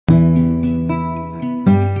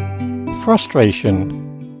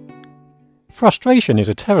Frustration. Frustration is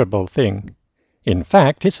a terrible thing. In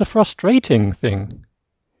fact, it's a frustrating thing.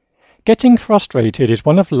 Getting frustrated is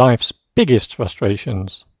one of life's biggest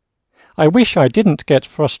frustrations. I wish I didn't get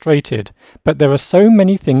frustrated, but there are so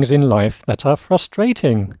many things in life that are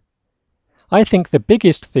frustrating. I think the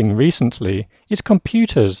biggest thing recently is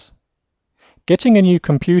computers. Getting a new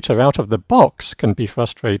computer out of the box can be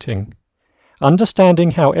frustrating.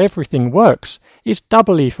 Understanding how everything works is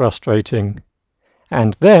doubly frustrating.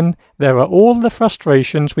 And then there are all the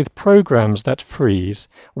frustrations with programs that freeze,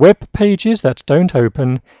 web pages that don't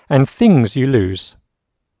open, and things you lose.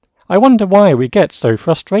 I wonder why we get so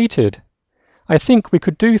frustrated. I think we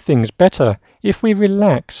could do things better if we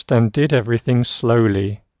relaxed and did everything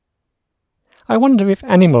slowly. I wonder if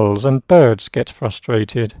animals and birds get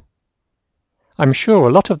frustrated. I'm sure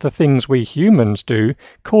a lot of the things we humans do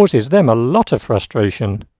causes them a lot of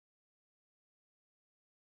frustration.